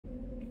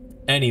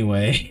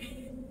Anyway,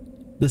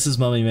 this is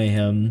Mummy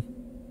Mayhem.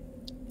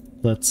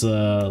 Let's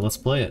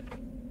play it.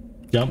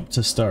 Jump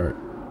to start.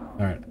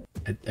 Alright,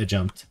 I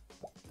jumped.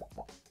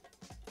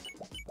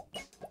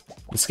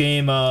 This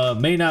game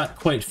may not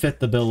quite fit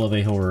the bill of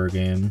a horror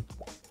game,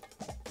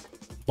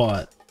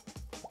 but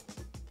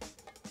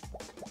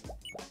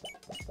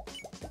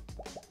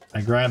I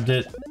grabbed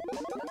it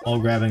while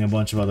grabbing a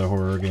bunch of other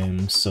horror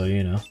games, so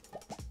you know.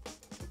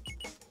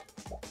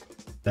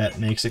 That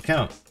makes it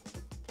count.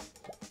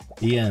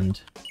 The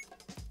end.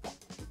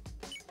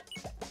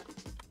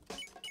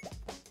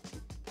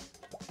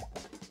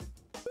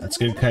 That's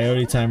good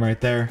coyote time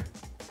right there.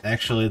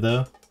 Actually,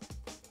 though,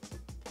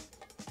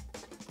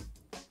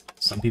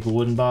 some people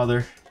wouldn't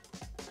bother.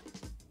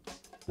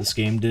 This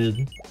game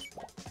did.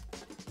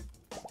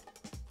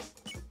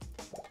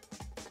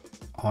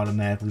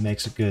 Automatically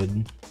makes it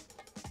good.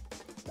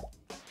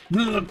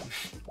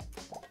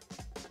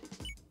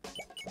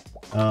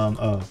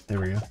 Oh, there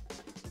we go.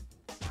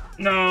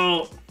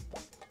 No!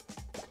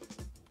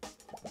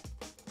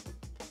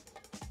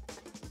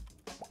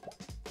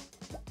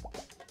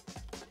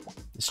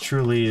 This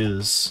truly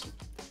is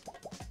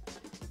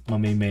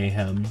Mummy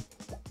Mayhem.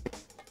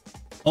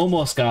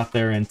 Almost got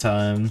there in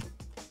time.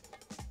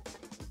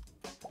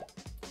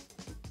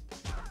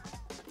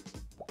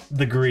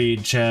 The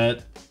greed,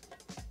 chat.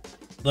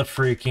 The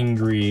freaking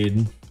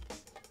greed.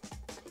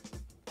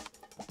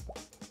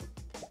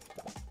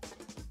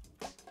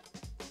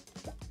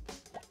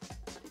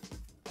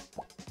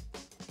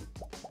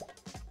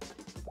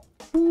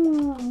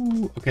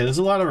 Ooh. Okay, there's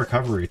a lot of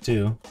recovery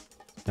too.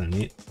 Kinda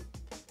neat.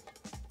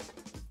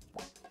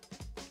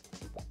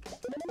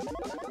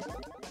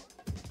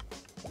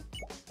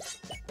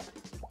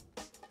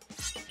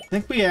 I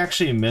think we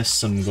actually missed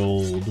some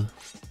gold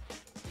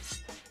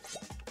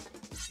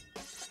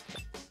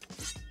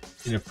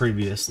in a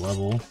previous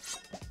level.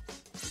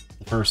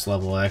 The first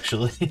level,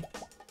 actually.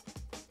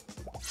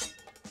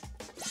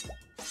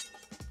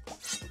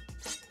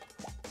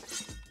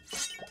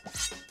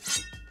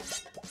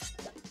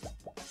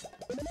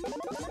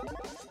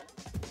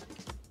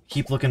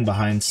 Keep looking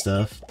behind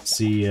stuff.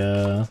 See,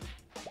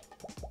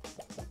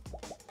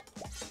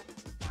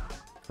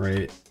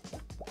 Great.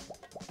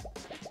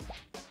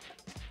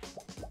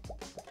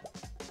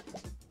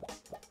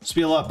 Just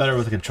be a lot better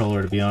with a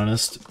controller, to be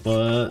honest,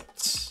 but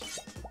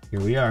here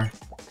we are.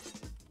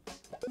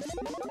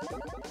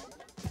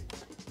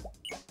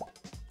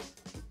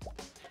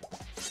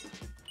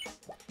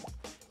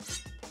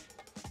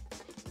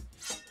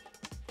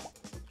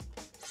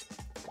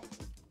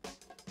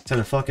 Had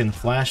a fucking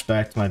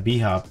flashback to my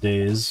B-hop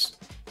days.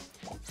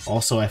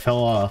 Also, I fell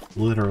off,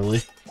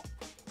 literally.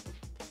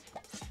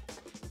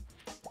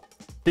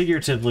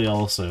 Figuratively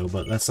also,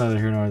 but that's neither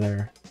here nor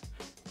there.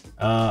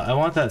 I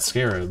want that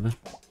scarab.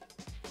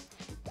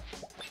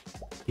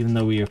 Even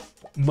though we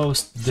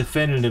most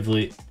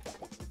definitively...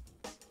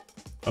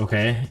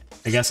 Okay,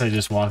 I guess I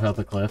just walked out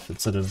the cliff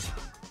instead of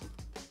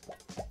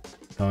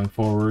going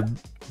forward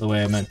the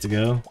way I meant to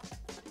go.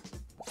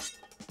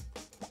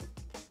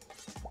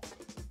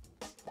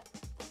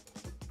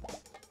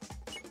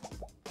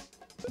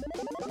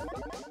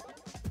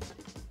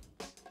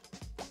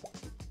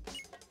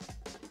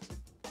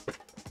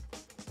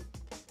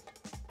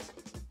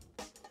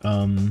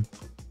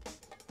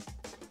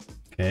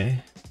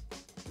 Okay.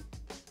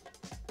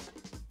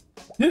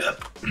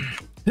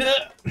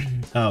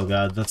 Oh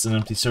god, that's an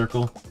empty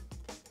circle.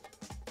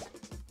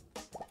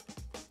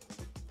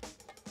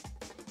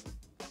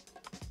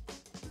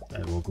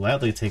 I will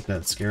gladly take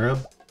that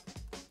scarab.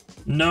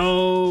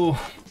 No!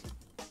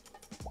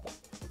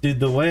 Dude,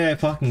 the way I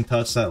fucking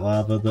touched that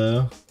lava,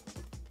 though.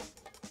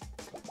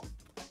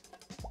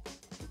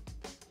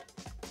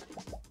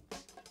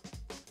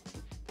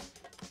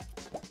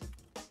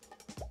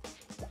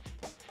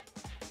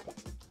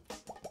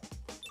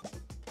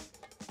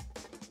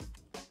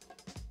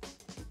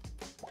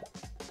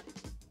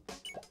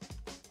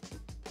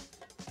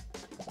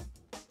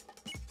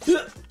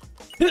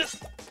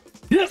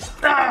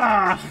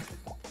 Ah!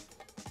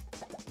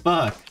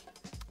 Fuck.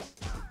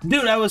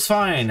 Dude, I was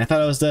fine. I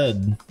thought I was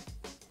dead.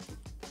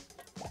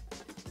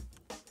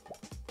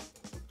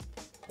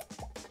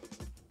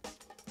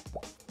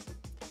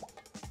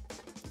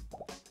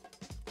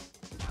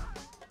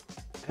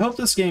 I hope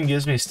this game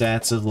gives me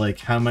stats of like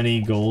how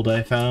many gold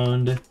I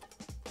found.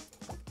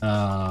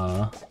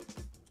 How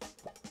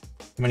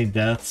many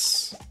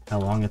deaths, how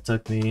long it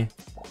took me,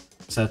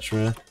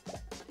 etc.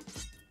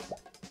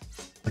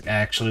 Like,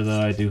 actually,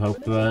 though, I do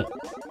hope for that.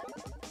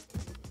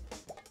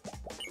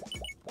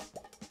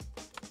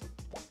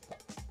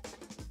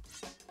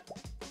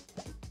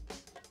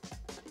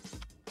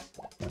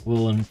 That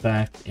will, in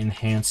fact,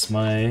 enhance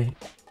my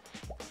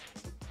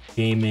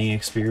gaming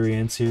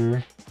experience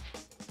here.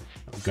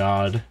 Oh,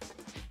 God.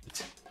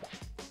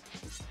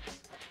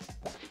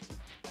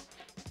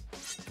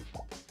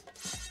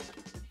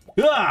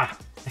 Ah!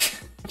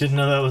 Didn't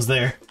know that was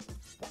there.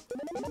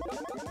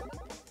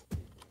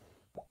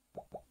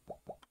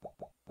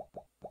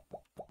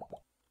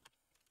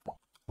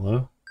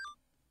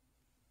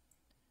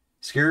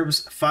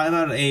 Scarabs, 5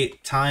 out of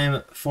 8.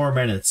 Time, 4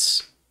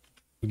 minutes.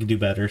 We can do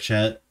better,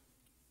 chat.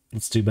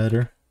 Let's do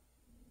better.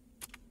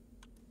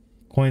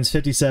 Coins,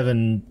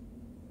 57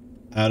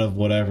 out of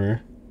whatever.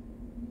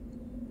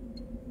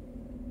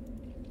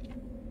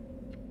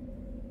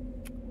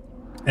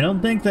 I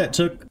don't think that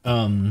took,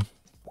 that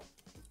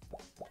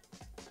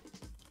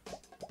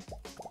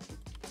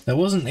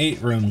wasn't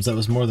 8 rooms, that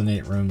was more than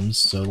 8 rooms,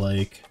 so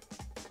like...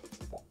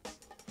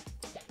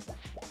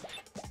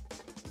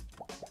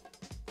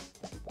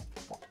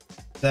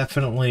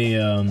 Definitely,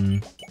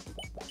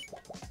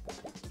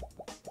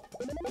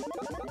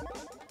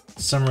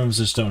 some rooms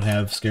just don't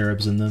have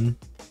scarabs in them.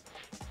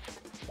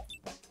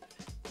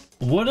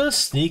 What a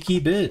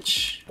sneaky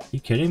bitch! You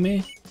kidding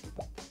me?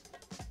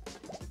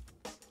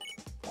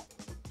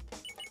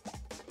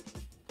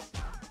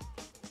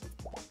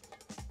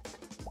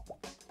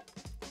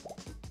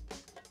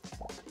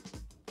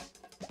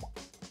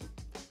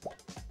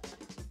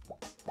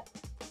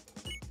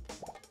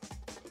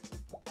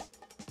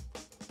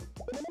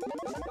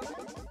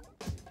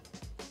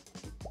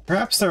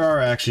 Perhaps there are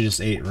actually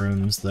just 8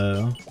 rooms,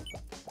 though.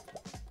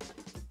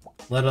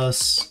 Let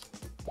us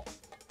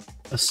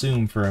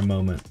assume for a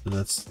moment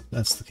that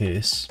that's the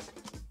case.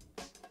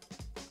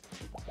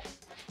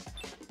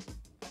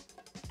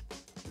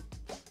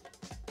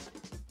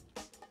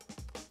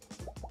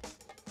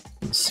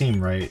 Doesn't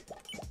seem right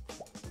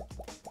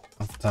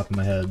off the top of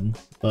my head,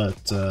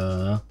 but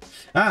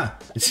ah!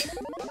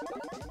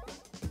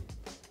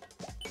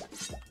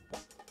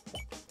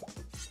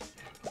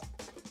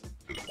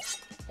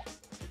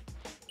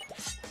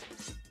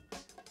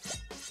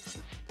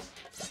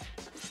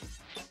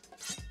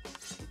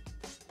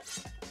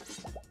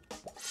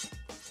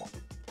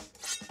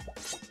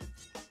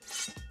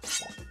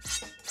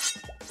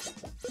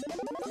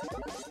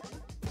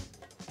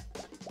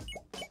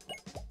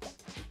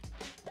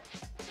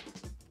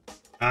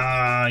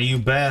 Ah, you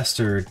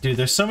bastard. Dude,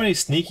 there's so many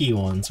sneaky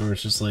ones where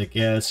it's just like,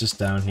 yeah, it's just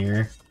down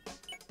here.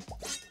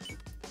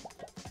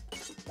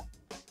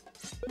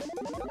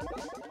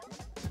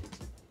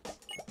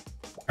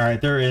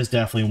 Alright, there is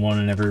definitely one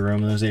in every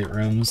room. There's 8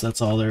 rooms.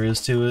 That's all there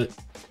is to it.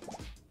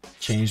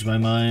 Changed my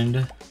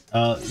mind.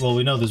 Well,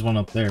 we know there's one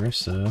up there,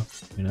 so,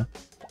 you know.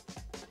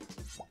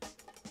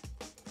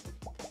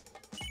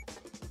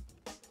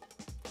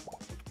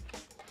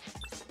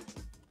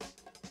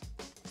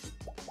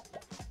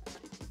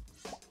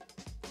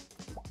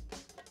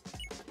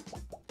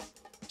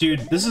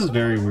 Dude, this is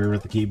very weird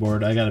with the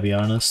keyboard, I gotta be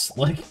honest.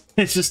 Like,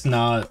 it's just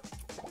not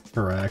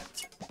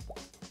correct.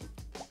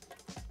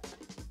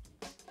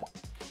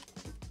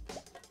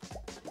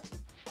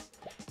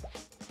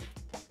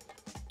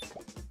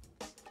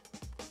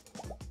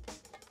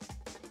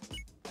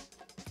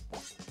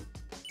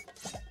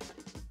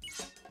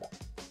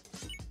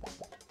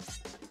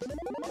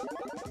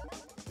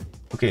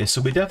 Okay,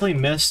 so we definitely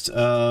missed,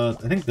 I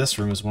think this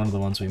room is one of the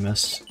ones we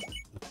missed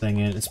the thing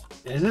in. Is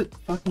it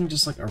fucking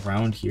just like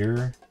around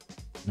here?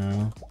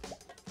 No.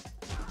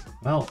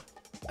 Well,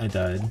 I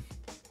died.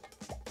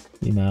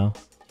 You know.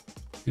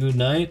 Good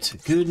night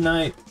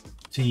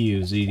to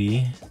you,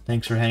 ZD.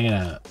 Thanks for hanging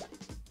out.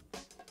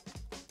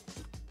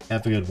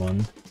 Have a good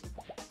one.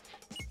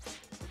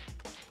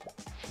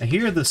 I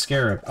hear the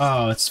scarab.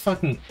 Oh, it's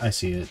fucking... I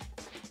see it.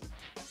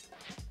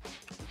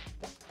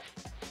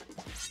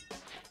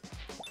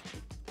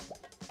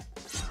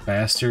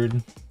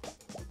 Bastard.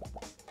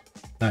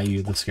 Not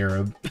you, the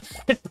scarab.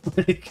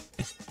 Like,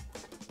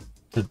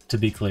 to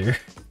be clear.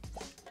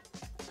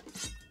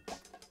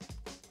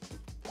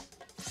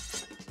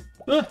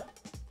 Ah!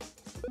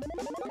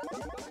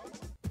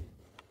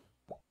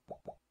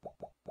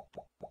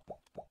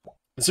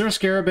 Is there a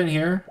scarab in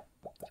here?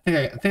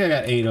 I think I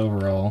got 8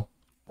 overall.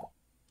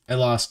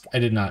 I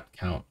did not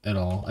count at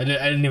all. I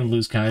didn't even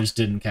lose count, I just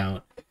didn't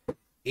count.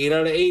 8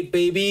 out of 8,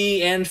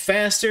 baby, and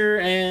faster,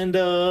 and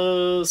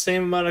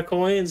same amount of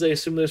coins. I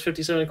assume there's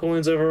 57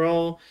 coins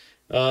overall.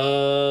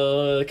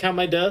 Count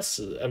my deaths.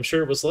 I'm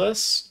sure it was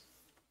less.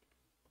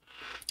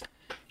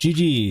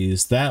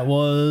 GG's. That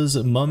was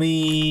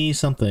Mummy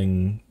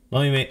something.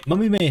 Mummy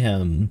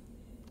Mayhem.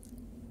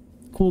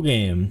 Cool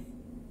game.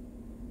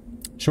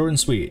 Short and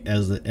sweet,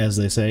 as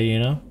they say, you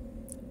know.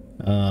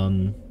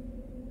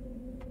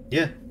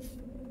 Yeah.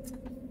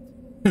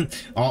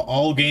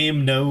 all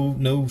game,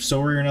 no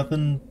story or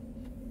nothing.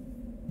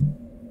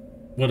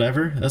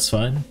 Whatever, that's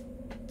fine.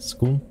 It's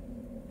cool.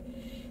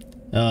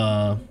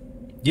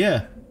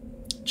 Yeah.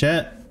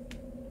 Chat.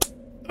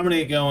 I'm gonna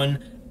get going.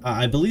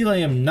 I believe I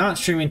am not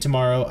streaming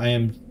tomorrow. I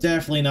am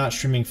definitely not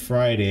streaming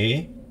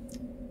Friday.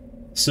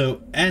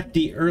 So at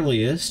the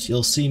earliest,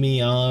 you'll see me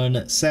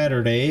on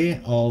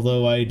Saturday,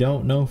 although I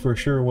don't know for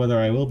sure whether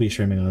I will be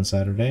streaming on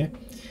Saturday.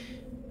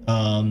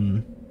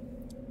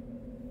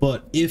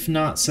 But if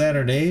not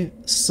Saturday,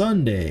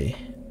 Sunday,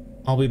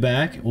 I'll be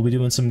back. We'll be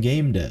doing some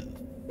game dev.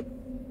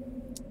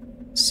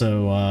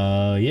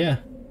 So, yeah.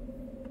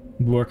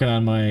 Working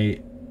on my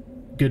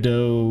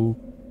Godot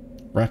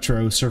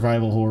retro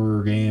survival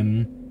horror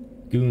game,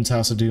 Goon's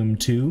House of Doom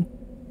 2.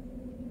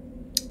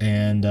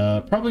 And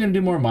probably gonna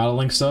do more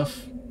modeling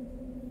stuff.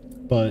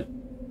 but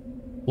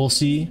we'll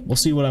see. We'll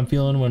see what I'm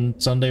feeling when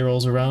Sunday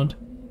rolls around.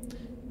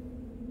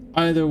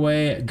 Either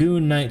way,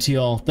 Goon night to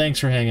y'all. Thanks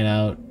for hanging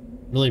out.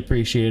 Really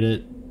appreciate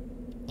it.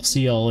 I'll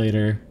see y'all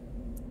later.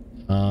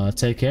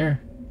 Take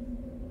care.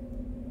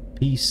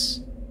 Peace.